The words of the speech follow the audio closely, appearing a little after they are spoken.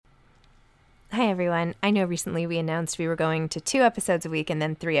Hi, everyone. I know recently we announced we were going to 2 episodes a week and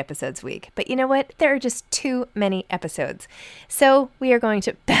then 3 episodes a week. But you know what? There are just too many episodes. So we are going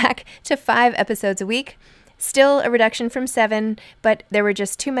back to 5 episodes a week. Still a reduction from 7, but there were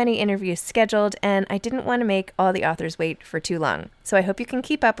just too many interviews scheduled, and I didn't want to make all the authors wait for too long. So I hope you can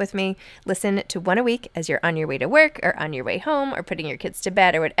keep up with me. Listen to 1 a week as you're on your way to work or on your way home or putting your kids to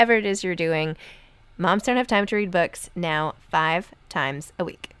bed or whatever it is you're doing. Moms Don't Have Time to Read Books, now 5 times a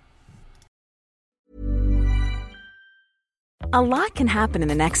week. A lot can happen in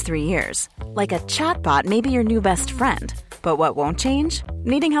the next 3 years. Like a chatbot may be your new best friend. But what won't change?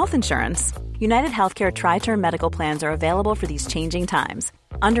 Needing health insurance. United Healthcare Tri-Term Medical Plans are available for these changing times.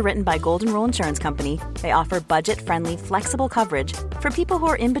 Underwritten by Golden Rule Insurance Company, they offer budget-friendly, flexible coverage for people who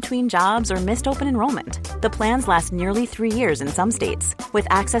are in between jobs or missed open enrollment. The plans last nearly 3 years in some states, with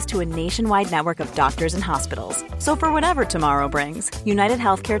access to a nationwide network of doctors and hospitals. So for whatever tomorrow brings, United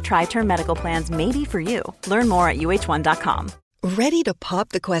Healthcare Tri-Term Medical Plans may be for you. Learn more at uh1.com. Ready to pop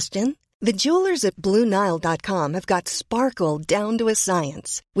the question? The jewelers at BlueNile.com have got sparkle down to a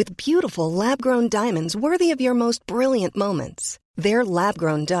science with beautiful lab-grown diamonds worthy of your most brilliant moments. Their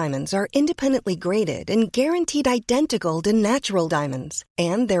lab-grown diamonds are independently graded and guaranteed identical to natural diamonds,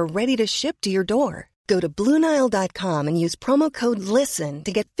 and they're ready to ship to your door. Go to BlueNile.com and use promo code LISTEN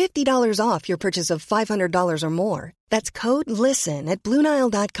to get $50 off your purchase of $500 or more. That's code LISTEN at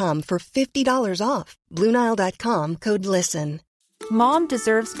BlueNile.com for $50 off. BlueNile.com, code LISTEN. Mom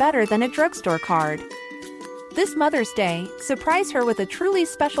deserves better than a drugstore card. This Mother's Day, surprise her with a truly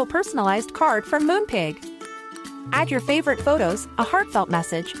special personalized card from Moonpig. Add your favorite photos, a heartfelt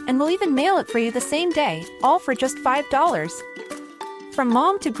message, and we'll even mail it for you the same day, all for just $5. From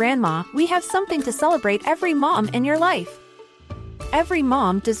mom to grandma, we have something to celebrate every mom in your life. Every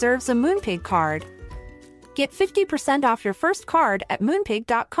mom deserves a Moonpig card. Get 50% off your first card at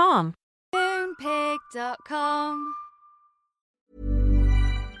Moonpig.com. Moonpig.com.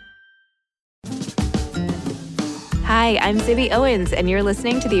 Hi, I'm Zibby Owens, and you're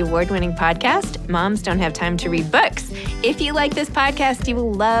listening to the award-winning podcast, Moms Don't Have Time to Read Books. If you like this podcast, you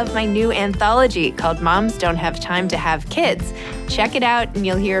will love my new anthology called Moms Don't Have Time to Have Kids. Check it out, and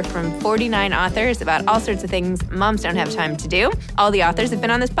you'll hear from 49 authors about all sorts of things moms don't have time to do. All the authors have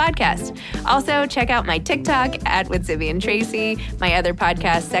been on this podcast. Also, check out my TikTok, with Zibby and Tracy, my other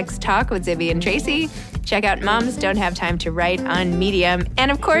podcast, Sex Talk with Zibby and Tracy. Check out Moms Don't Have Time to Write on Medium. And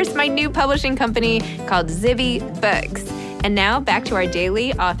of course, my new publishing company called Zibby Books. And now back to our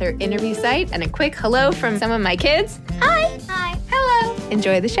daily author interview site and a quick hello from some of my kids. Hi. Hi. Hello.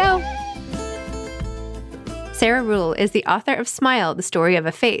 Enjoy the show. Sarah Ruhl is the author of Smile, The Story of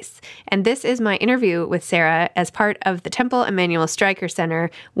a Face. And this is my interview with Sarah as part of the Temple Emmanuel Stryker Center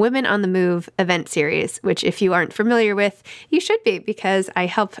Women on the Move event series, which if you aren't familiar with, you should be, because I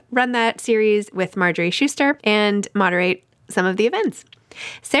help run that series with Marjorie Schuster and moderate some of the events.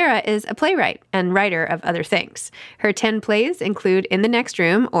 Sarah is a playwright and writer of other things. Her 10 plays include In the Next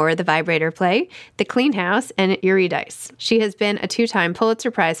Room, or The Vibrator Play, The Clean House, and Eurydice. She has been a 2-time Pulitzer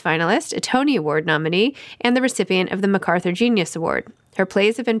Prize finalist, a Tony Award nominee, and the recipient of the MacArthur Genius Award. Her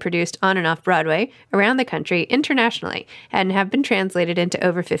plays have been produced on and off Broadway, around the country, internationally, and have been translated into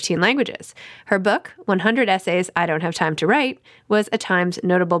over 15 languages. Her book, 100 Essays I Don't Have Time to Write, was a Times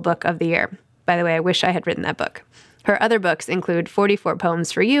Notable Book of the Year. By the way, I wish I had written that book. Her other books include 44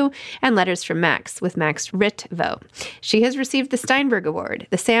 Poems for You and Letters from Max with Max Ritvo. She has received the Steinberg Award,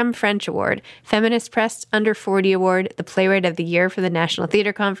 the Sam French Award, Feminist Press Under 40 Award, the Playwright of the Year for the National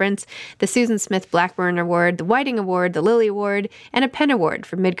Theater Conference, the Susan Smith Blackburn Award, the Whiting Award, the Lilly Award, and a Penn Award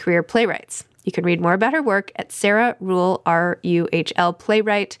for Mid-Career Playwrights. You can read more about her work at Sarah Ruhl, R-U-H-L,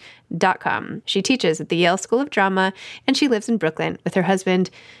 playwright.com. She teaches at the Yale School of Drama, and she lives in Brooklyn with her husband,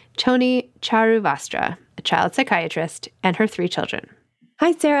 Tony Charuvastra, a child psychiatrist, and her 3 children.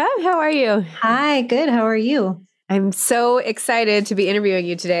 Hi, Sarah. How are you? Hi, good. How are you? I'm so excited to be interviewing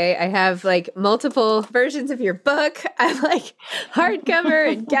you today. I have multiple versions of your book. I'm hardcover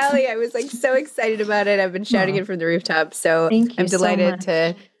and galley. I was so excited about it. I've been shouting it from the rooftop. So I'm delighted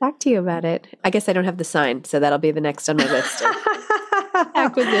to talk to you about it. I guess I don't have the sign, so that'll be the next on my list.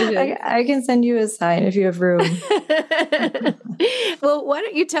 Acquisition. I can send you a sign if you have room. Well, why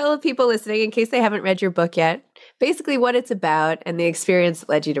don't you tell people listening, in case they haven't read your book yet, basically what it's about and the experience that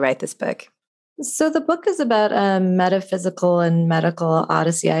led you to write this book. So the book is about a metaphysical and medical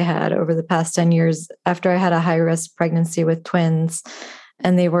odyssey I had over the past 10 years after I had a high-risk pregnancy with twins,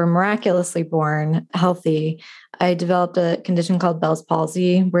 and they were miraculously born healthy. I developed a condition called Bell's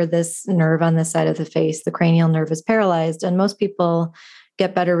palsy, where this nerve on this side of the face, the cranial nerve, is paralyzed, and most people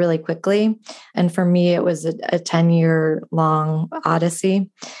get better really quickly. And for me, it was a 10-year long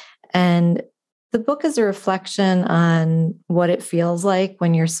odyssey. And The book is a reflection on what it feels like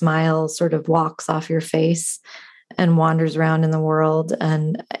when your smile sort of walks off your face and wanders around in the world.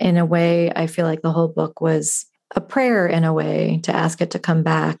 And in a way, I feel like the whole book was a prayer in a way to ask it to come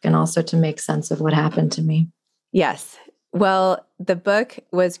back and also to make sense of what happened to me. Yes. Well, the book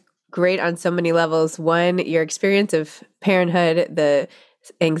was great on so many levels. One, your experience of parenthood, the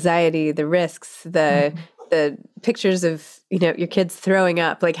anxiety, the risks, the pictures of, your kids throwing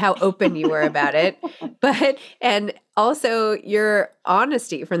up, like how open you were about it. And also your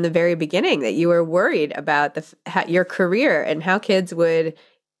honesty from the very beginning that you were worried about your career and how kids would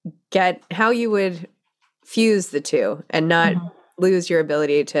how you would fuse the two and not lose your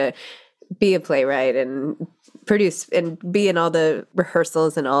ability to be a playwright and produce and be in all the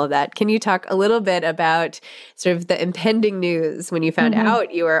rehearsals and all of that. Can you talk a little bit about sort of the impending news when you found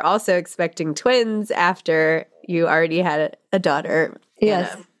out you were also expecting twins after you already had a daughter?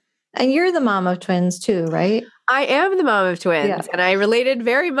 Yes. Anna? And you're the mom of twins too, right? I am the mom of twins, and I related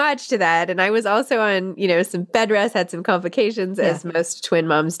very much to that. And I was also on, some bed rest, had some complications as most twin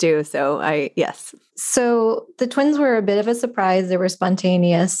moms do. So yes. So the twins were a bit of a surprise. They were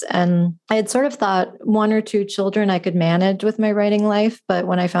spontaneous. And I had sort of thought 1 or 2 children I could manage with my writing life. But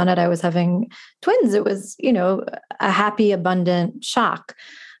when I found out I was having twins, it was, a happy, abundant shock.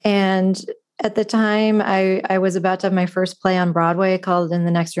 And at the time, I was about to have my first play on Broadway called In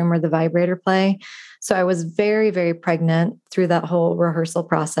the Next Room or the Vibrator play. So I was very, very pregnant through that whole rehearsal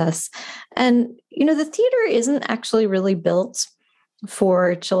process. And, the theater isn't actually really built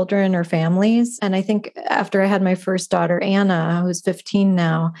for children or families. And I think after I had my first daughter, Anna, who's 15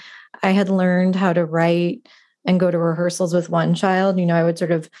 now, I had learned how to write and go to rehearsals with one child. I would sort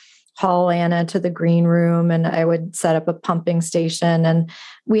of haul Anna to the green room and I would set up a pumping station and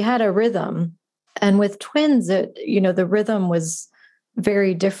we had a rhythm. And with twins, the rhythm was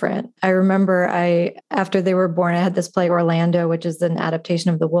very different. I remember after they were born, I had this play Orlando, which is an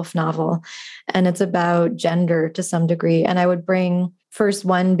adaptation of the Woolf novel. And it's about gender to some degree. And I would bring first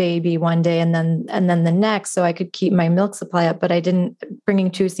one baby one day and then the next, so I could keep my milk supply up. But bringing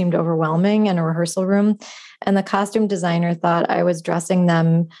 2 seemed overwhelming in a rehearsal room. And the costume designer thought I was dressing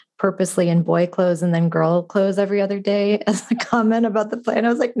them purposely in boy clothes and then girl clothes every other day as a comment about the play. And I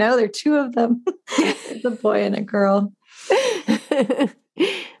was like, no, there are 2 of them. It's a boy and a girl.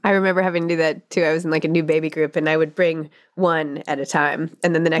 I remember having to do that too. I was in like a new baby group and I would bring one at a time.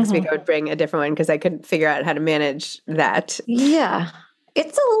 And then the next week I would bring a different one because I couldn't figure out how to manage that. Yeah.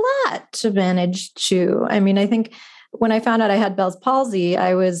 It's a lot to manage too. I mean, I think when I found out I had Bell's palsy,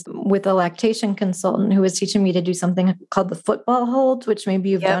 I was with a lactation consultant who was teaching me to do something called the football hold, which maybe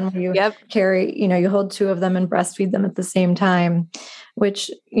you've done where you carry, you hold 2 of them and breastfeed them at the same time,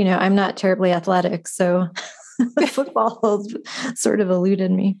 which, I'm not terribly athletic. So the football hold sort of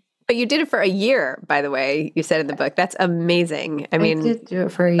eluded me. But you did it for a year, by the way, you said in the book. That's amazing. I mean, did do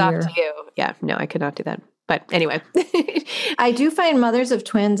it for a year. To you. Yeah, no, I could not do that. But anyway. I do find mothers of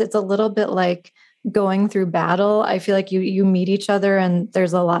twins, it's a little bit like going through battle. I feel like you meet each other and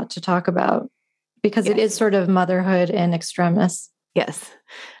there's a lot to talk about because it is sort of motherhood in extremis. Yes.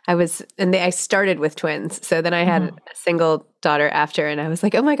 I started with twins. So then I had a single daughter after, and I was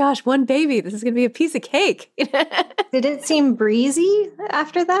like, oh my gosh, one baby. This is going to be a piece of cake. Did it seem breezy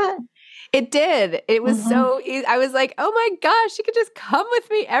after that? It did. It was so easy. I was like, oh my gosh, she could just come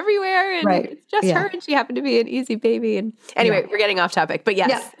with me everywhere. And it's just her. And she happened to be an easy baby. And anyway, we're getting off topic, but yes.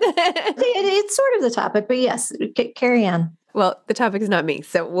 Yeah. It's sort of the topic, but yes, carry on. Well, the topic is not me,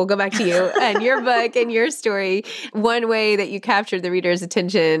 so we'll go back to you and your book and your story. One way that you captured the reader's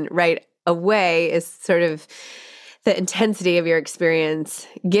attention right away is sort of the intensity of your experience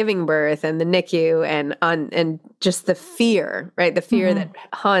giving birth and the NICU and just the fear, right? The fear that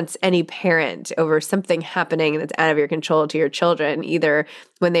haunts any parent over something happening that's out of your control to your children, either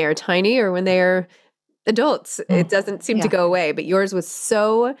when they are tiny or when they are adults. It doesn't seem to go away, but yours was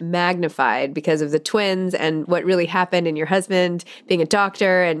so magnified because of the twins and what really happened and your husband being a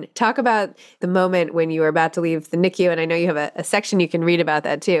doctor. And talk about the moment when you were about to leave the NICU. And I know you have a section you can read about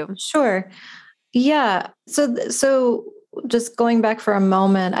that too. Sure. Yeah. So just going back for a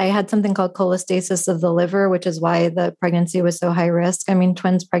moment, I had something called cholestasis of the liver, which is why the pregnancy was so high risk. I mean,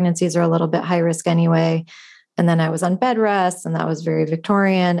 twins pregnancies are a little bit high risk anyway. And then I was on bed rest and that was very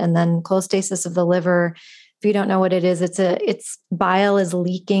Victorian. And then cholestasis of the liver, if you don't know what it is, it's bile is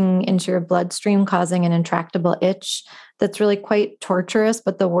leaking into your bloodstream, causing an intractable itch that's really quite torturous.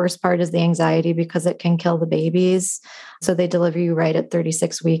 But the worst part is the anxiety because it can kill the babies. So they deliver you right at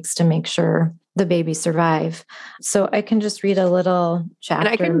 36 weeks to make sure the baby survive. So I can just read a little chapter. And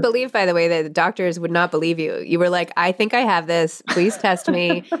I couldn't believe, by the way, that the doctors would not believe you. You were like, I think I have this. Please test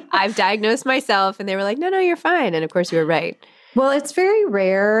me. I've diagnosed myself. And they were like, no, you're fine. And of course you were right. Well, it's very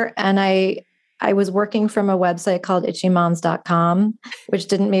rare. And I was working from a website called itchymoms.com, which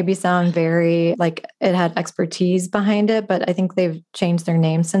didn't maybe sound very like it had expertise behind it, but I think they've changed their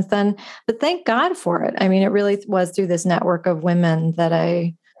name since then. But thank God for it. I mean, it really was through this network of women that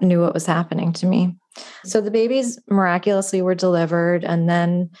I knew what was happening to me. So the babies miraculously were delivered, and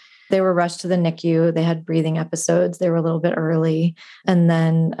then they were rushed to the NICU. They had breathing episodes. They were a little bit early. And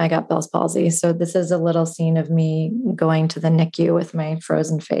then I got Bell's palsy. So this is a little scene of me going to the NICU with my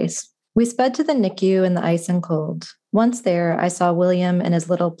frozen face. We sped to the NICU in the ice and cold. Once there, I saw William in his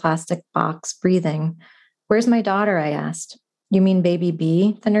little plastic box breathing. Where's my daughter? I asked. You mean baby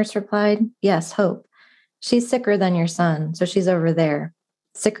B? The nurse replied. Yes, Hope. She's sicker than your son, so she's over there.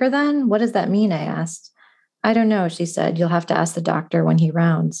 Sicker than? What does that mean? I asked. I don't know, she said. You'll have to ask the doctor when he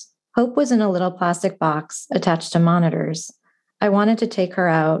rounds. Hope was in a little plastic box attached to monitors. I wanted to take her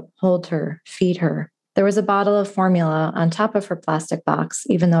out, hold her, feed her. There was a bottle of formula on top of her plastic box,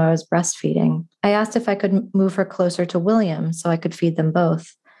 even though I was breastfeeding. I asked if I could move her closer to William so I could feed them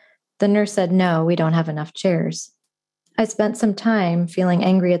both. The nurse said, no, we don't have enough chairs. I spent some time feeling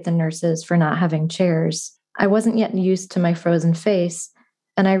angry at the nurses for not having chairs. I wasn't yet used to my frozen face,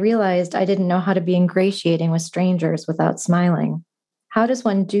 and I realized I didn't know how to be ingratiating with strangers without smiling. How does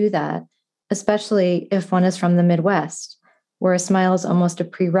one do that, especially if one is from the Midwest, where a smile is almost a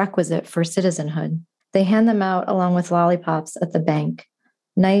prerequisite for citizenhood? They hand them out along with lollipops at the bank.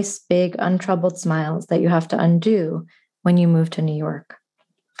 Nice, big, untroubled smiles that you have to undo when you move to New York.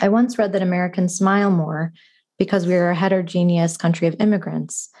 I once read that Americans smile more because we are a heterogeneous country of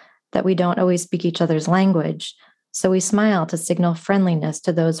immigrants, that we don't always speak each other's language, so we smile to signal friendliness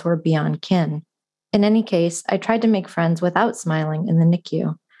to those who are beyond kin. In any case, I tried to make friends without smiling in the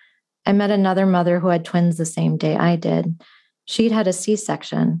NICU. I met another mother who had twins the same day I did. She'd had a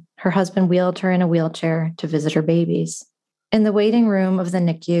C-section. Her husband wheeled her in a wheelchair to visit her babies. In the waiting room of the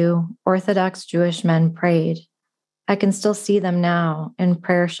NICU, Orthodox Jewish men prayed. I can still see them now in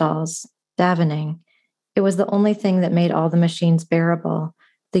prayer shawls, davening. It was the only thing that made all the machines bearable,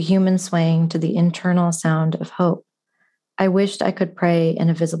 the human swaying to the internal sound of hope. I wished I could pray in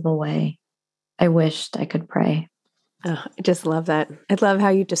a visible way. I wished I could pray. Oh, I just love that. I love how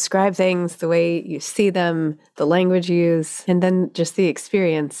you describe things, the way you see them, the language you use, and then just the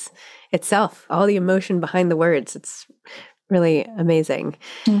experience itself, all the emotion behind the words. It's really amazing.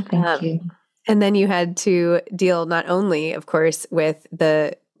 Thank you. And then you had to deal not only, of course, with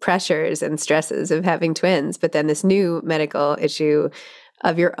the pressures and stresses of having twins, but then this new medical issue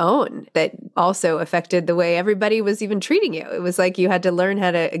of your own that also affected the way everybody was even treating you. It was like you had to learn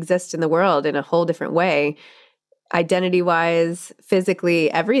how to exist in the world in a whole different way, identity-wise,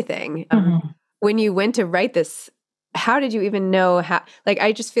 physically, everything. When you went to write this, how did you even know how? Like,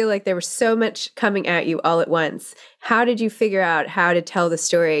 I just feel like there was so much coming at you all at once. How did you figure out how to tell the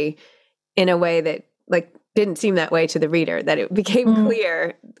story in a way that, like, didn't seem that way to the reader, that it became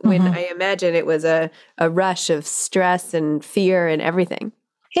clear when I imagine it was a rush of stress and fear and everything?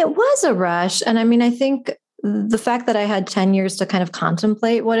 It was a rush. And I mean, I think the fact that I had 10 years to kind of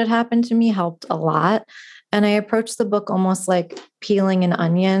contemplate what had happened to me helped a lot. And I approached the book almost like peeling an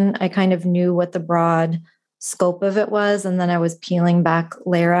onion. I kind of knew what the broad scope of it was, and then I was peeling back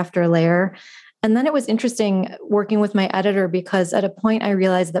layer after layer. And then it was interesting working with my editor because at a point I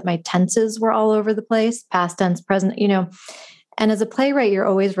realized that my tenses were all over the place, past tense, present, and as a playwright, you're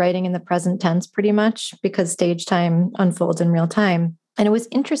always writing in the present tense pretty much because stage time unfolds in real time. And it was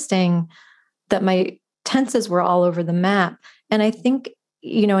interesting that my tenses were all over the map. And I think,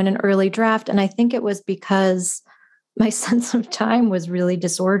 in an early draft, and I think it was because my sense of time was really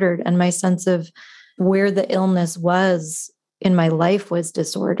disordered and my sense of where the illness was in my life was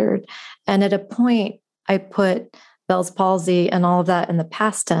disordered. And at a point, I put Bell's palsy and all of that in the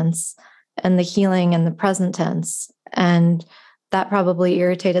past tense and the healing in the present tense. And that probably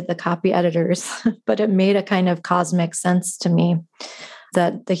irritated the copy editors, but it made a kind of cosmic sense to me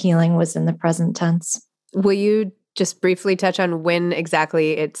that the healing was in the present tense. Will you just briefly touch on when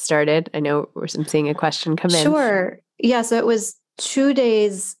exactly it started? I know I'm seeing a question come in. Sure. Yeah. So it was 2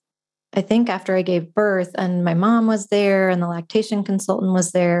 days, I think, after I gave birth, and my mom was there and the lactation consultant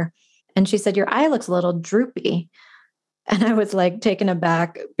was there. And she said, your eye looks a little droopy. And I was like taken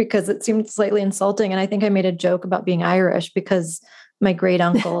aback because it seemed slightly insulting. And I think I made a joke about being Irish because my great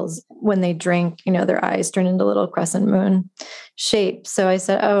uncles, when they drink, their eyes turn into little crescent moon shapes. So I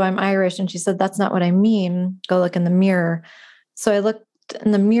said, oh, I'm Irish. And she said, that's not what I mean. Go look in the mirror. So I looked looked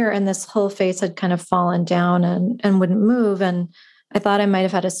in the mirror and this whole face had kind of fallen down and wouldn't move. And I thought I might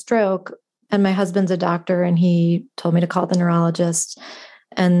have had a stroke. And my husband's a doctor and he told me to call the neurologist,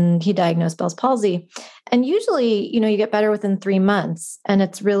 and he diagnosed Bell's palsy. And usually, you get better within 3 months, and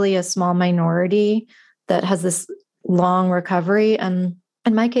it's really a small minority that has this long recovery. And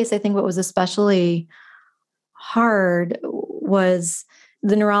in my case, I think what was especially hard was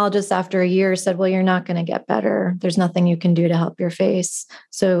the neurologist after a year said, well, you're not going to get better. There's nothing you can do to help your face.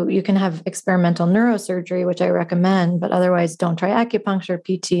 So you can have experimental neurosurgery, which I recommend, but otherwise don't try acupuncture,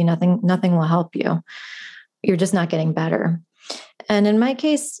 PT, nothing will help you. You're just not getting better. And in my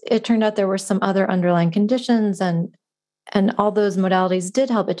case, it turned out there were some other underlying conditions, and all those modalities did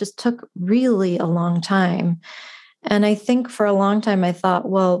help. It just took really a long time. And I think for a long time, I thought,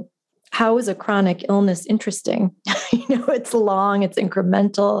 well, how is a chronic illness interesting? It's long, it's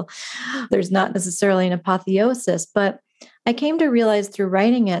incremental. There's not necessarily an apotheosis, but I came to realize through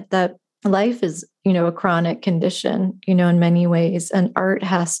writing it that life is, a chronic condition, in many ways, and art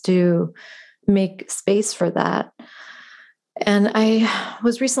has to make space for that. And I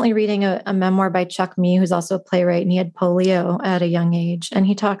was recently reading a memoir by Chuck Mee, who's also a playwright, and he had polio at a young age. And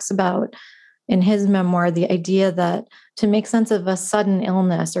he talks about, in his memoir, the idea that to make sense of a sudden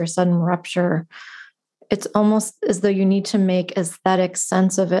illness or sudden rupture, it's almost as though you need to make aesthetic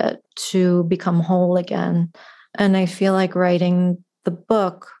sense of it to become whole again. And I feel like writing the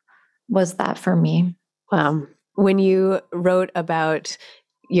book was that for me. Wow. When you wrote about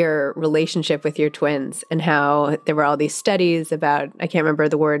your relationship with your twins and how there were all these studies about, I can't remember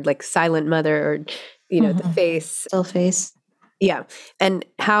the word, like silent mother or, the face. Still face. Yeah. And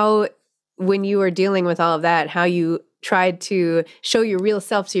how, when you were dealing with all of that, how you tried to show your real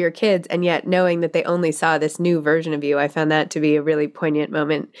self to your kids and yet knowing that they only saw this new version of you. I found that to be a really poignant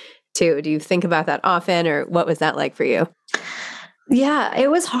moment too. Do you think about that often, or what was that like for you? Yeah, it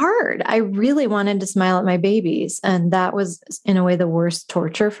was hard. I really wanted to smile at my babies. And that was, in a way, the worst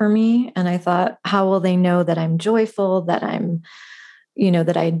torture for me. And I thought, how will they know that I'm joyful, that I'm,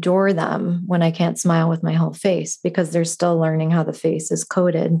 that I adore them when I can't smile with my whole face, because they're still learning how the face is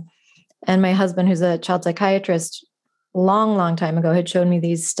coded. And my husband, who's a child psychiatrist, long time ago, had shown me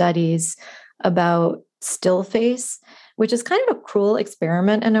these studies about still face, which is kind of a cruel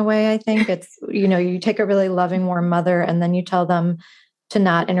experiment in a way. I think it's, you take a really loving, warm mother and then you tell them to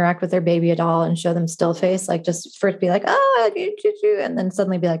not interact with their baby at all and show them still face, like just for it to be like, oh, and then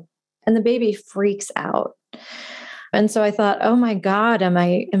suddenly be like, and the baby freaks out. And so I thought, oh my God, am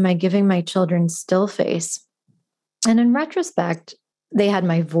I giving my children still face? And in retrospect, they had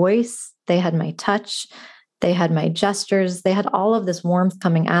my voice, they had my touch, they had my gestures, they had all of this warmth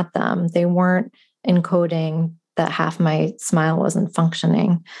coming at them. They weren't encoding that half my smile wasn't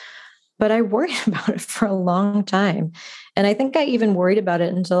functioning. But I worried about it for a long time. And I think I even worried about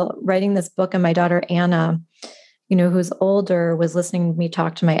it until writing this book, and my daughter, Anna, who's older, was listening to me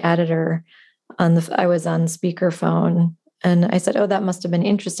talk to my editor I was on speakerphone. And I said, oh, that must have been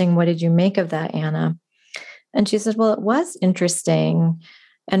interesting. What did you make of that, Anna? And she said, well, it was interesting.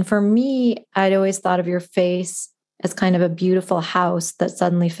 And for me, I'd always thought of your face as kind of a beautiful house that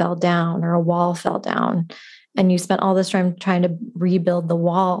suddenly fell down, or a wall fell down. And you spent all this time trying to rebuild the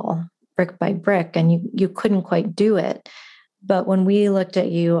wall brick by brick, and you couldn't quite do it. But when we looked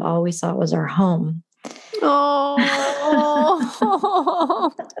at you, all we saw was our home. Oh.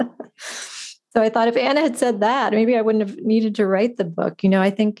 So I thought if Anna had said that, maybe I wouldn't have needed to write the book. I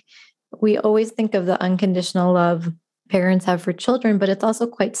think we always think of the unconditional love parents have for children, but it's also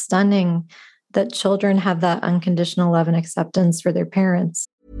quite stunning that children have that unconditional love and acceptance for their parents.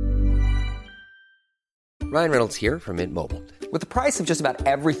 Ryan Reynolds here from Mint Mobile. With the price of just about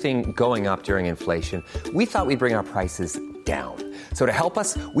everything going up during inflation, we thought we'd bring our prices down. So to help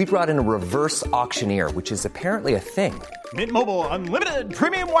us, we brought in a reverse auctioneer, which is apparently a thing. Mint Mobile Unlimited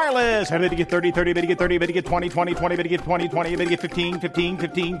Premium Wireless. How to get 30, 30, bit to get 30, bit to get 20, 20, 20, bit to get 20, 20, bit to get 15, 15,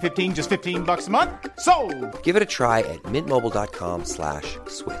 15, 15, just $15 a month? Sold! Give it a try at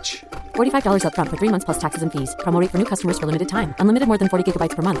mintmobile.com/switch. $45 up front for 3 months plus taxes and fees. Promo rate for new customers for limited time. Unlimited more than 40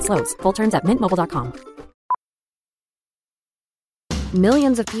 gigabytes per month. Slows full terms at mintmobile.com.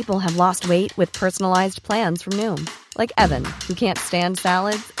 Millions of people have lost weight with personalized plans from Noom. Like Evan, who can't stand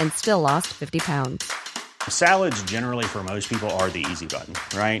salads and still lost 50 pounds. Salads generally for most people are the easy button,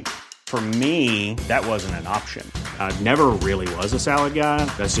 right? For me, that wasn't an option. I never really was a salad guy.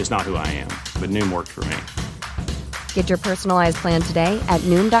 That's just not who I am. But Noom worked for me. Get your personalized plan today at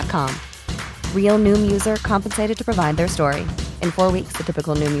Noom.com. Real Noom user compensated to provide their story. In 4 weeks, the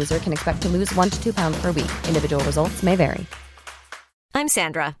typical Noom user can expect to lose 1 to 2 pounds per week. Individual results may vary. I'm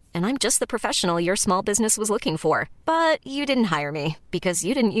Sandra, and I'm just the professional your small business was looking for. But you didn't hire me because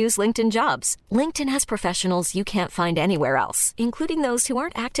you didn't use LinkedIn Jobs. LinkedIn has professionals you can't find anywhere else, including those who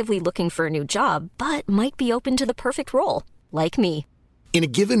aren't actively looking for a new job, but might be open to the perfect role, like me. In a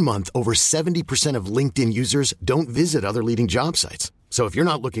given month, over 70% of LinkedIn users don't visit other leading job sites. So if you're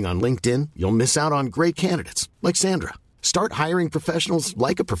not looking on LinkedIn, you'll miss out on great candidates like Sandra. Start hiring professionals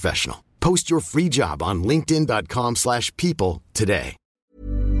like a professional. Post your free job on linkedin.com/people today.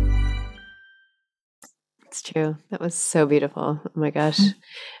 It's true. That was so beautiful. Oh my gosh.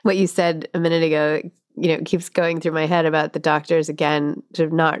 What you said a minute ago, keeps going through my head about the doctors again, sort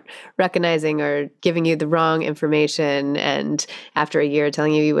of not recognizing or giving you the wrong information. And after a year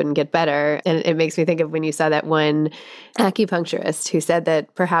telling you wouldn't get better. And it makes me think of when you saw that one acupuncturist who said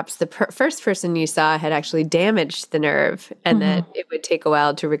that perhaps the first person you saw had actually damaged the nerve and that it would take a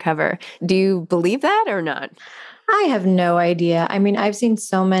while to recover. Do you believe that or not? I have no idea. I mean, I've seen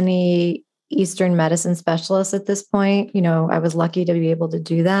so many Eastern medicine specialists at this point. I was lucky to be able to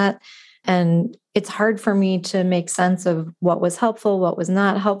do that. And it's hard for me to make sense of what was helpful, what was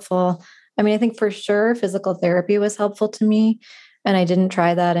not helpful. I mean, I think for sure physical therapy was helpful to me. And I didn't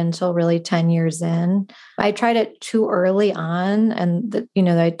try that until really 10 years in. I tried it too early on. And,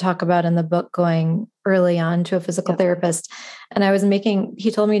 I talk about in the book going early on to a physical therapist. And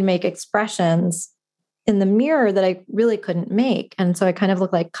he told me to make expressions in the mirror that I really couldn't make. And so I kind of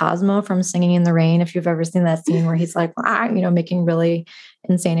look like Cosmo from Singing in the Rain. If you've ever seen that scene where he's like, making really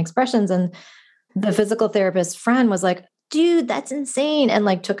insane expressions. And the physical therapist friend was like, dude, that's insane. And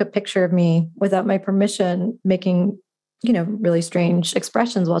like took a picture of me without my permission, making, really strange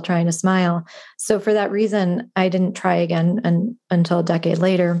expressions while trying to smile. So for that reason, I didn't try again until a decade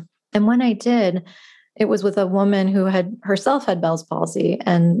later. And when I did, it was with a woman who herself had Bell's palsy.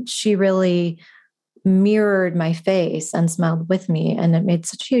 And she really mirrored my face and smiled with me. And it made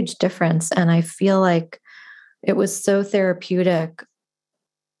such a huge difference. And I feel like it was so therapeutic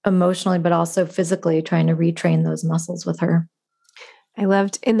emotionally, but also physically trying to retrain those muscles with her. I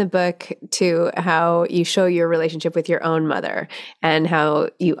loved in the book too, how you show your relationship with your own mother and how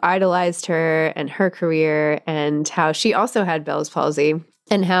you idolized her and her career and how she also had Bell's palsy.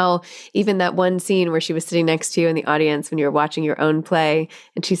 And how even that one scene where she was sitting next to you in the audience when you were watching your own play,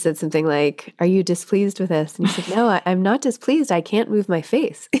 and she said something like, "Are you displeased with this?" And you said, "No, I'm not displeased. I can't move my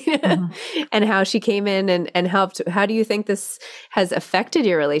face." And how she came in and helped. How do you think this has affected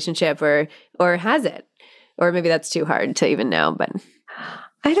your relationship, or has it? Or maybe that's too hard to even know, but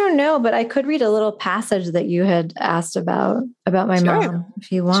I don't know, but I could read a little passage that you had asked about my mom, if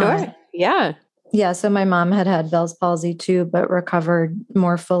you want. Sure. Yeah. Yeah, so my mom had Bell's palsy too, but recovered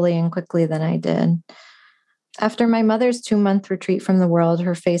more fully and quickly than I did. After my mother's 2-month retreat from the world,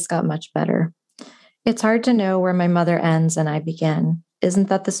 her face got much better. It's hard to know where my mother ends and I begin. Isn't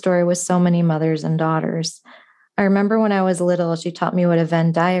that the story with so many mothers and daughters? I remember when I was little, she taught me what a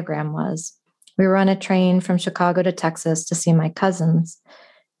Venn diagram was. We were on a train from Chicago to Texas to see my cousins.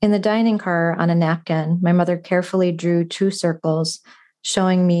 In the dining car on a napkin, my mother carefully drew 2 circles,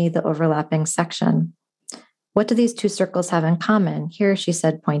 showing me the overlapping section. "What do these 2 circles have in common?" "Here," she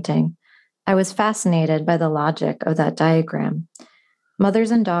said, pointing. I was fascinated by the logic of that diagram.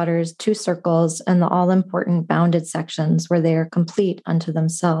 Mothers and daughters, 2 circles, and the all-important bounded sections where they are complete unto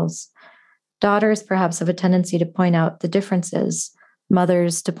themselves. Daughters perhaps have a tendency to point out the differences,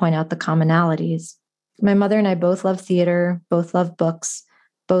 mothers to point out the commonalities. My mother and I both love theater, both love books,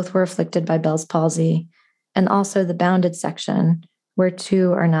 both were afflicted by Bell's palsy, and also the bounded section, where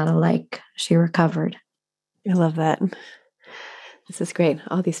 2 are not alike. She recovered. I love that. This is great.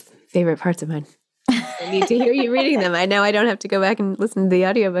 All these favorite parts of mine. I need to hear you reading them. I know I don't have to go back and listen to the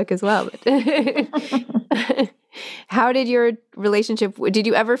audiobook as well. But how did your relationship, did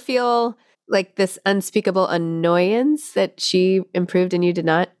you ever feel like this unspeakable annoyance that she improved and you did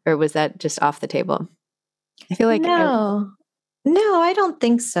not? Or was that just off the table? I feel like... No, I don't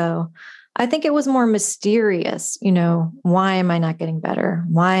think so. I think it was more mysterious, why am I not getting better?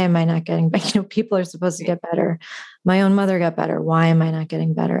 Why am I not getting better? People are supposed to get better. My own mother got better. Why am I not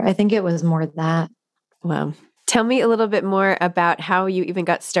getting better? I think it was more that. Wow. Tell me a little bit more about how you even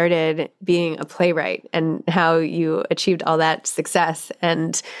got started being a playwright and how you achieved all that success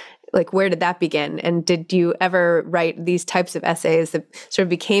and like, where did that begin? And did you ever write these types of essays that sort of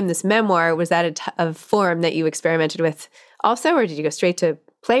became this memoir? Was that a form that you experimented with also, or did you go straight to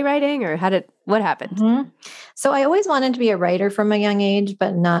playwriting, or what happened? Mm-hmm. So I always wanted to be a writer from a young age,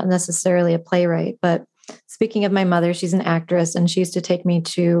 but not necessarily a playwright. But speaking of my mother, she's an actress and she used to take me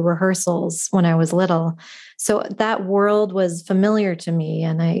to rehearsals when I was little. So that world was familiar to me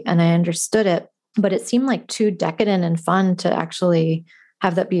and I understood it. but it seemed like too decadent and fun to actually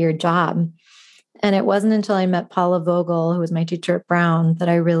have that be your job. And it wasn't until I met Paula Vogel, who was my teacher at Brown, that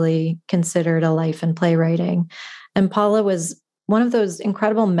I really considered a life in playwriting. And Paula was one of those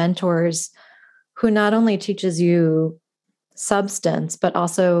incredible mentors who not only teaches you substance, but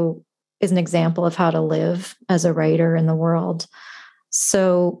also is an example of how to live as a writer in the world.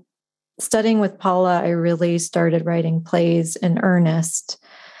 So studying with Paula, I really started writing plays in earnest.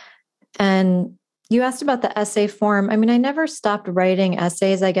 And you asked about the essay form. I mean, I never stopped writing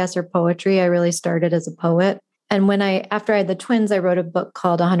essays, I guess, or poetry. I really started as a poet. And after I had the twins, I wrote a book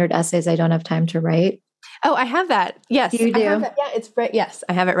called 100 Essays I Don't Have Time to Write. Oh, I have that. Yes. You do? I have that. Yeah, it's right. Yes,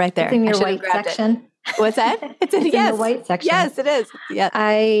 I have it right there. It's in your white section. What's that? It's in the white section. Yes, it is. Yeah.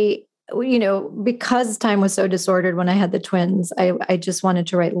 Because time was so disordered when I had the twins, I just wanted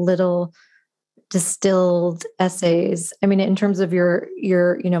to write little distilled essays. I mean, in terms of your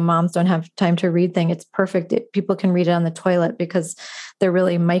moms don't have time to read thing, it's perfect. People can read it on the toilet because they're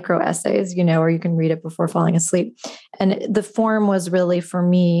really micro essays, or you can read it before falling asleep. And the form was really for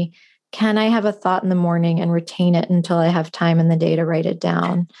me, can I have a thought in the morning and retain it until I have time in the day to write it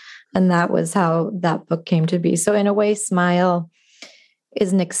down? And that was how that book came to be. So in a way, Smile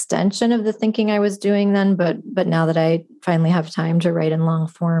is an extension of the thinking I was doing then, but now that I finally have time to write in long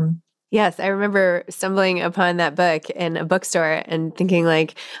form. Yes, I remember stumbling upon that book in a bookstore and thinking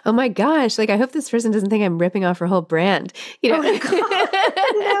like, oh my gosh, like I hope this person doesn't think I'm ripping off her whole brand. Oh my God.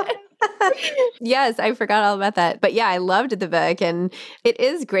 No. Yes, I forgot all about that. But yeah, I loved the book. And it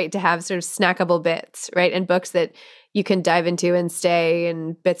is great to have sort of snackable bits, right? And books that you can dive into and stay,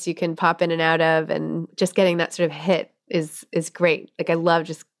 and bits you can pop in and out of, and just getting that sort of hit is great. Like I love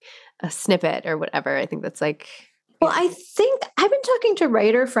just a snippet or whatever. I think that's like... Well, I think I've been talking to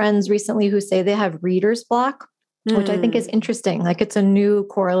writer friends recently who say they have reader's block, which I think is interesting. Like it's a new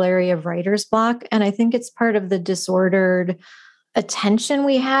corollary of writer's block. And I think it's part of the disordered attention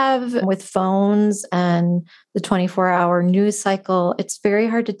we have with phones and the 24-hour news cycle. It's very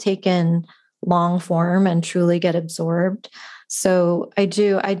hard to take in long form and truly get absorbed. So I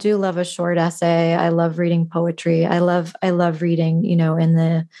do love a short essay. I love reading poetry. I love reading, in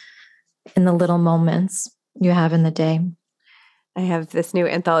the little moments you have in the day. I have this new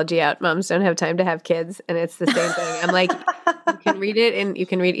anthology out, Moms Don't Have Time to Have Kids, and it's the same thing. I'm like, you can read it and you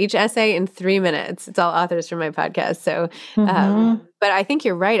can read each essay in 3 minutes. It's all authors from my podcast. So, but I think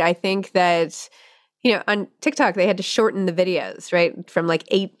you're right. I think that, on TikTok, they had to shorten the videos, right? From like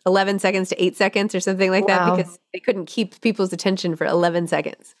 11 seconds to 8 seconds or something like that, because they couldn't keep people's attention for 11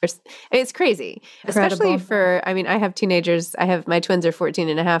 seconds. It's crazy, especially I have teenagers. My twins are 14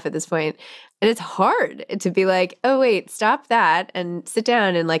 and a half at this point. And it's hard to be like, oh, wait, stop that and sit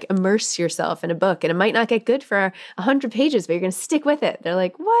down and like immerse yourself in a book. And it might not get good for 100 pages, but you're going to stick with it. They're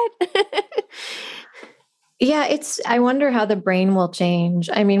like, what? Yeah, I wonder how the brain will change.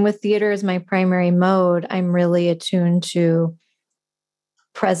 I mean, with theater as my primary mode, I'm really attuned to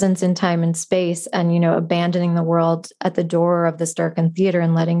presence in time and space and, abandoning the world at the door of this darkened theater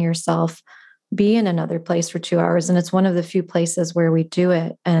and letting yourself be in another place for 2 hours. And it's one of the few places where we do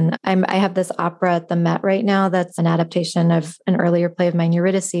it. And I have this opera at the Met right now that's an adaptation of an earlier play of mine,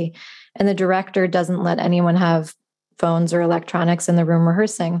 Eurydice. And the director doesn't let anyone have phones or electronics in the room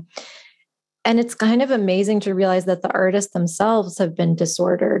rehearsing. And it's kind of amazing to realize that the artists themselves have been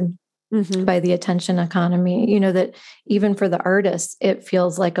disordered by the attention economy. That even for the artists, it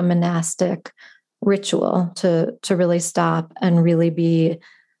feels like a monastic ritual to really stop and really be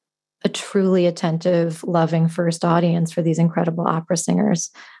a truly attentive, loving first audience for these incredible opera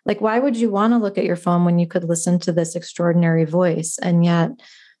singers. Like, why would you want to look at your phone when you could listen to this extraordinary voice? And yet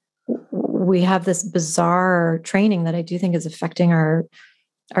we have this bizarre training that I do think is affecting our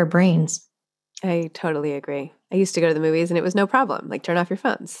brains. I totally agree. I used to go to the movies and it was no problem. Like, turn off your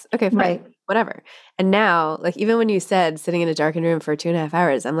phones. Okay, fine, right. Whatever. And now, like, even when you said sitting in a darkened room for 2.5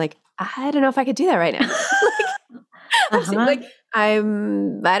 hours, I'm like, I don't know if I could do that right now.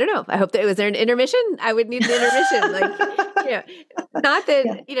 I don't know. I hope was there an intermission? I would need an intermission. Not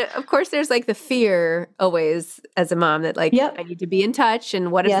that, of course there's like the fear always as a mom that like, I need to be in touch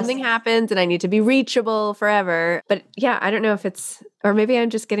and what if something happens and I need to be reachable forever. But yeah, I don't know if or maybe I'm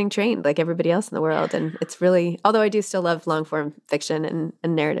just getting trained like everybody else in the world. And it's really, although I do still love long form fiction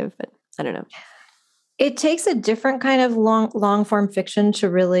and narrative, but I don't know. It takes a different kind of long form fiction to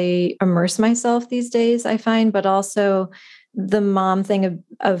really immerse myself these days, I find, but also the mom thing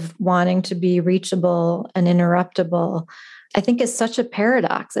of wanting to be reachable and interruptible, I think is such a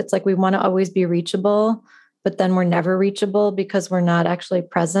paradox. It's like we want to always be reachable, but then we're never reachable because we're not actually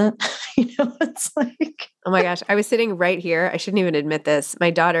present. It's like, oh my gosh, I was sitting right here. I shouldn't even admit this. My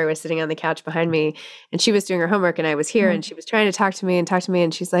daughter was sitting on the couch behind me and she was doing her homework and I was here and she was trying to talk to me.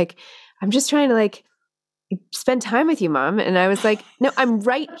 And she's like, I'm just trying to like spend time with you, Mom. And I was like, no, I'm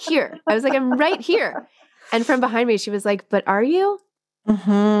right here. I was like, I'm right here. And from behind me, she was like, but are you?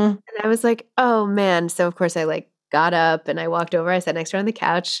 And I was like, oh man. So of course I like got up and I walked over. I sat next to her on the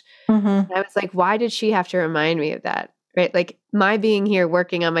couch. And I was like, why did she have to remind me of that? Right? Like my being here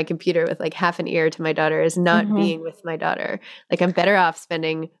working on my computer with like half an ear to my daughter is not being with my daughter. Like I'm better off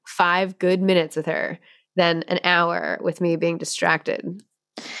spending 5 good minutes with her than an hour with me being distracted.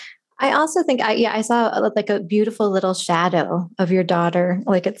 I also think I saw like a beautiful little shadow of your daughter,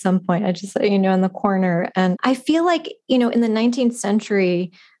 like at some point, I just, in the corner. And I feel like, in the 19th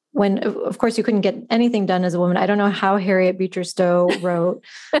century, when, of course, you couldn't get anything done as a woman. I don't know how Harriet Beecher Stowe wrote,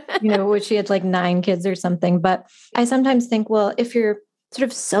 which she had like 9 kids or something. But I sometimes think, well, if you're sort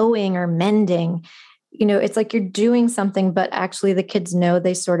of sewing or mending, it's like you're doing something, but actually the kids know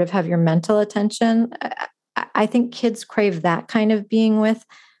they sort of have your mental attention. I think kids crave that kind of being with.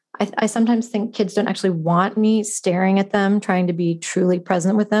 I sometimes think kids don't actually want me staring at them, trying to be truly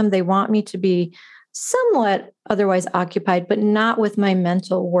present with them. They want me to be somewhat otherwise occupied, but not with my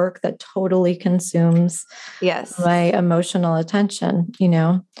mental work that totally consumes my emotional attention,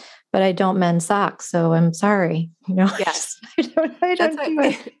 but I don't mend socks. So I'm sorry, Yes. I don't do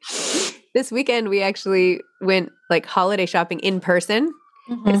it. This weekend, we actually went like holiday shopping in person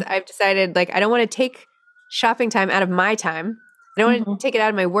because I've decided like, I don't want to take shopping time out of my time. I don't want to take it out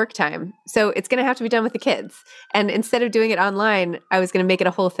of my work time. So it's going to have to be done with the kids. And instead of doing it online, I was going to make it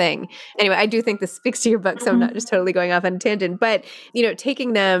a whole thing. Anyway, I do think this speaks to your book. So I'm not just totally going off on a tangent, but,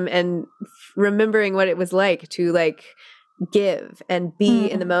 taking them and remembering what it was like to like give and be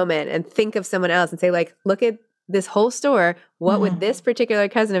in the moment and think of someone else and say like, look at this whole store. What would this particular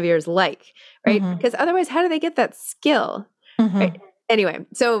cousin of yours like? Right. Because otherwise, how do they get that skill? Right. Anyway,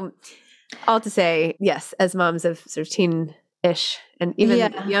 so all to say, yes, as moms of sort of teen-ish and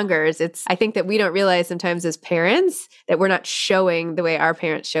even younger, I think that we don't realize sometimes as parents that we're not showing the way our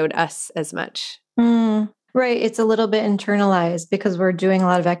parents showed us as much. Right. It's a little bit internalized because we're doing a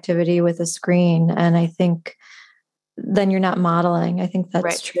lot of activity with a screen. And I think then you're not modeling. I think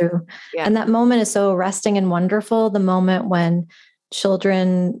that's true. Yeah. And that moment is so arresting and wonderful. The moment when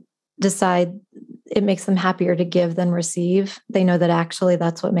children decide it makes them happier to give than receive. They know that actually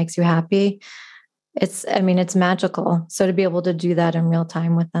that's what makes you happy. It's magical. So to be able to do that in real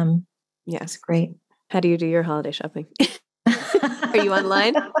time with them. Yes. Great. How do you do your holiday shopping? Are you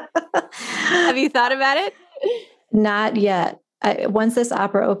online? Have you thought about it? Not yet. Once this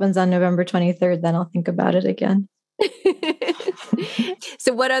opera opens on November 23rd, then I'll think about it again.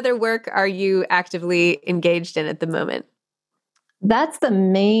 So what other work are you actively engaged in at the moment? That's the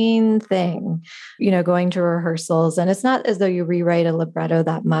main thing, going to rehearsals. And it's not as though you rewrite a libretto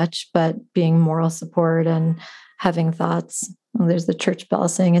that much, but being moral support and having thoughts. Well, there's the church bell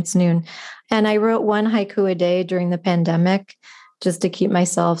saying it's noon. And I wrote 1 haiku a day during the pandemic just to keep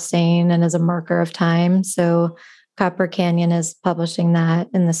myself sane and as a marker of time. So Copper Canyon is publishing that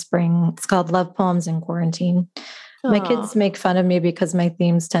in the spring. It's called Love Poems in Quarantine. Aww. My kids make fun of me because my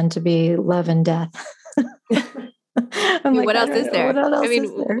themes tend to be love and death. What else is there?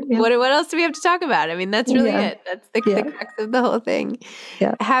 Yeah. What else do we have to talk about? That's really it. That's the crux of the whole thing.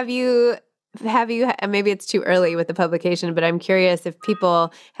 Yeah. Have you, maybe it's too early with the publication, but I'm curious if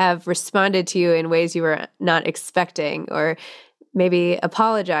people have responded to you in ways you were not expecting, or maybe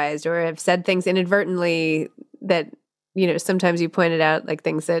apologized, or have said things inadvertently that, sometimes you pointed out like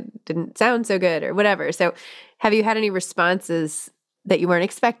things that didn't sound so good or whatever. So have you had any responses that you weren't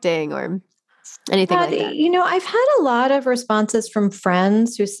expecting or anything like that? I've had a lot of responses from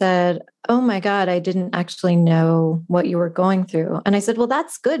friends who said, oh my God, I didn't actually know what you were going through. And I said, well,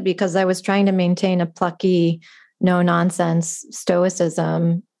 that's good because I was trying to maintain a plucky, no nonsense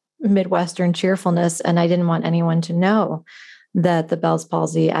stoicism, Midwestern cheerfulness. And I didn't want anyone to know that the Bell's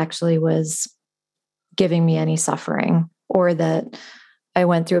palsy actually was giving me any suffering, or that I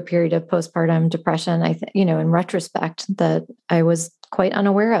went through a period of postpartum depression, in retrospect, that I was quite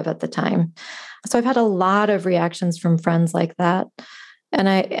unaware of at the time. So I've had a lot of reactions from friends like that.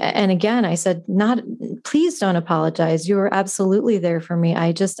 And again, I said, please don't apologize. You were absolutely there for me.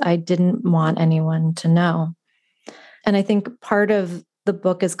 I didn't want anyone to know. And I think part of the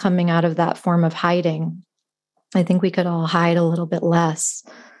book is coming out of that form of hiding. I think we could all hide a little bit less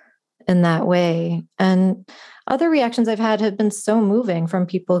in that way. And other reactions I've had have been so moving from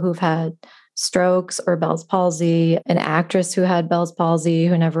people who've had strokes or Bell's palsy, an actress who had Bell's palsy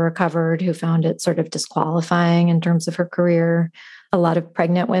who never recovered, who found it sort of disqualifying in terms of her career. A lot of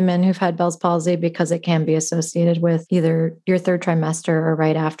pregnant women who've had Bell's palsy because it can be associated with either your third trimester or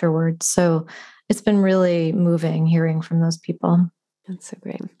right afterwards. So it's been really moving hearing from those people. That's so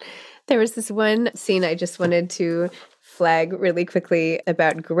great. There was this one scene I just wanted to flag really quickly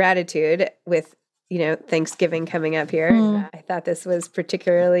about gratitude with, Thanksgiving coming up here. I thought this was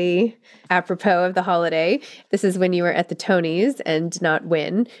particularly apropos of the holiday. This is when you were at the Tonys and did not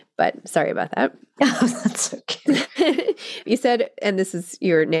win, but sorry about that. Oh, that's okay. You said, and this is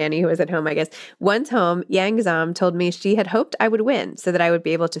your nanny who was at home, I guess, once home, Yang Zam told me she had hoped I would win so that I would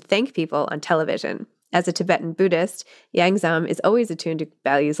be able to thank people on television. As a Tibetan Buddhist, Yang Zam is always attuned to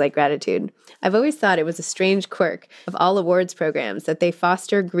values like gratitude. I've always thought it was a strange quirk of all awards programs that they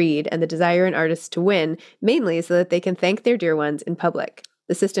foster greed and the desire in artists to win, mainly so that they can thank their dear ones in public.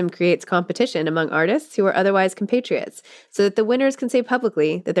 The system creates competition among artists who are otherwise compatriots, so that the winners can say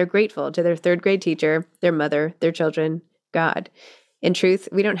publicly that they're grateful to their third grade teacher, their mother, their children, God. In truth,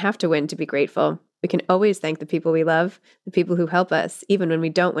 we don't have to win to be grateful. We can always thank the people we love, the people who help us, even when we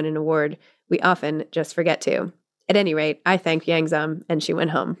don't win an award. We often just forget to. At any rate, I thanked Yang Zam and she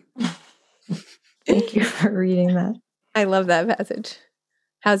went home. Thank you for reading that. I love that passage.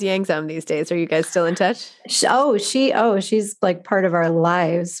 How's Yang Zam these days? Are you guys still in touch? She's like part of our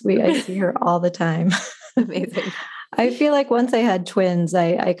lives. I see her all the time. Amazing. I feel like once I had twins,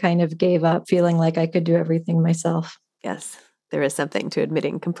 I kind of gave up feeling like I could do everything myself. Yes, there is something to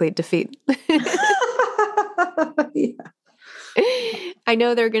admitting complete defeat. Yeah. I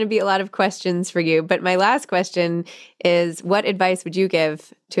know there are going to be a lot of questions for you, but my last question is, what advice would you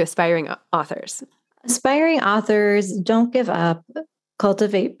give to aspiring authors? Aspiring authors, don't give up.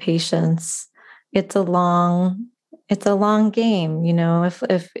 Cultivate patience. It's a long game.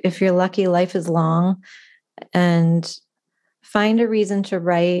 If you're lucky, life is long, and find a reason to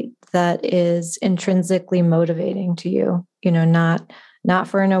write that is intrinsically motivating to you. Not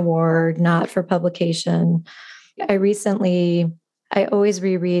for an award, not for publication. I always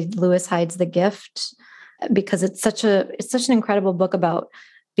reread Lewis Hyde's The Gift because it's such an incredible book about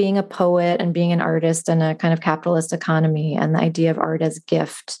being a poet and being an artist in a kind of capitalist economy, and the idea of art as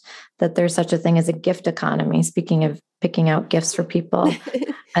gift, that there's such a thing as a gift economy, speaking of picking out gifts for people,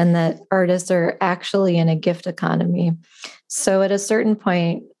 and that artists are actually in a gift economy. So at a certain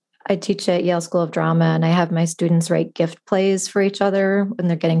point, I teach at Yale School of Drama, and I have my students write gift plays for each other when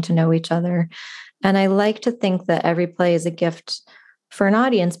they're getting to know each other. And I like to think that every play is a gift for an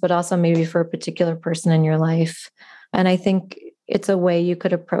audience, but also maybe for a particular person in your life. And I think it's a way you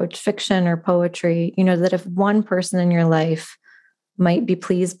could approach fiction or poetry, that if one person in your life might be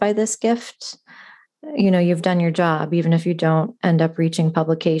pleased by this gift, you've done your job, even if you don't end up reaching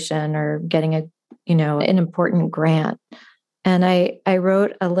publication or getting an important grant. And I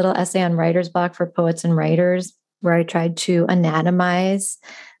wrote a little essay on writer's block for poets and writers, where I tried to anatomize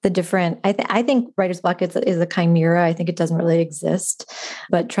the different, I think writer's block is a chimera. I think it doesn't really exist,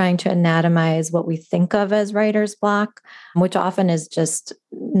 but trying to anatomize what we think of as writer's block, which often is just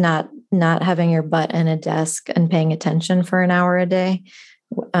not having your butt in a desk and paying attention for an hour a day.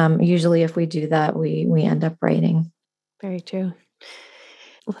 Usually if we do that, we end up writing. Very true.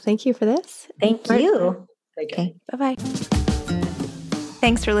 Well, thank you for this. Thank you. Okay. Bye-bye.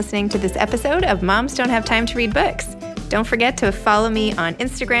 Thanks for listening to this episode of Moms Don't Have Time to Read Books. Don't forget to follow me on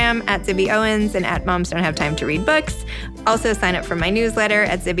Instagram at Zibby Owens and at Moms Don't Have Time to Read Books. Also sign up for my newsletter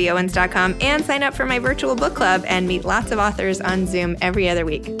at zibbyowens.com and sign up for my virtual book club and meet lots of authors on Zoom every other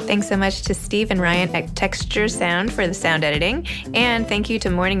week. Thanks so much to Steve and Ryan at Texture Sound for the sound editing. And thank you to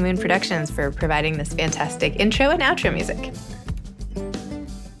Morning Moon Productions for providing this fantastic intro and outro music.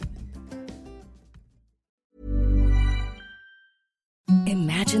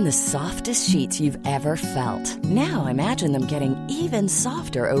 Imagine the softest sheets you've ever felt. Now imagine them getting even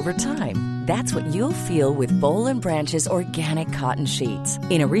softer over time. That's what you'll feel with Boll & Branch's organic cotton sheets.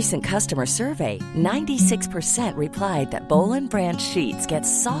 In a recent customer survey, 96% replied that Boll & Branch sheets get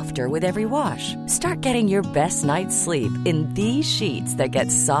softer with every wash. Start getting your best night's sleep in these sheets that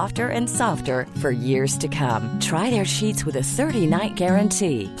get softer and softer for years to come. Try their sheets with a 30-night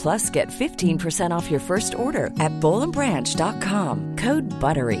guarantee. Plus, get 15% off your first order at bollandbranch.com. Code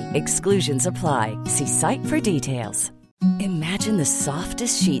BUTTERY. Exclusions apply. See site for details. Imagine the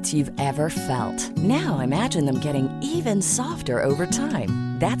softest sheets you've ever felt. Now imagine them getting even softer over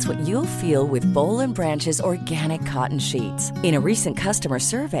time. That's what you'll feel with Boll & Branch's organic cotton sheets. In a recent customer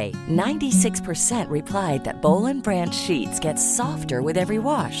survey, 96% replied that Boll & Branch sheets get softer with every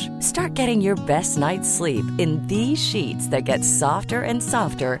wash. Start getting your best night's sleep in these sheets that get softer and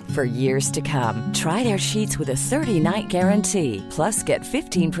softer for years to come. Try their sheets with a 30-night guarantee. Plus, get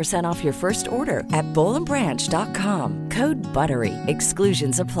 15% off your first order at bollandbranch.com. Code BUTTERY.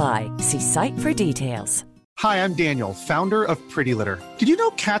 Exclusions apply. See site for details. Hi, I'm Daniel, founder of Pretty Litter. Did you know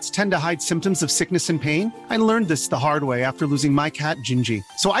cats tend to hide symptoms of sickness and pain? I learned this the hard way after losing my cat, Gingy.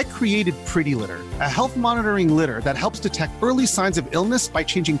 So I created Pretty Litter, a health monitoring litter that helps detect early signs of illness by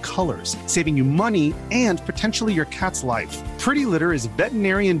changing colors, saving you money and potentially your cat's life. Pretty Litter is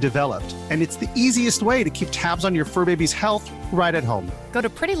veterinarian developed, and it's the easiest way to keep tabs on your fur baby's health right at home. Go to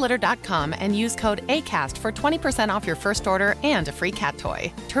prettylitter.com and use code ACAST for 20% off your first order and a free cat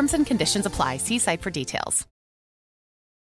toy. Terms and conditions apply. See site for details.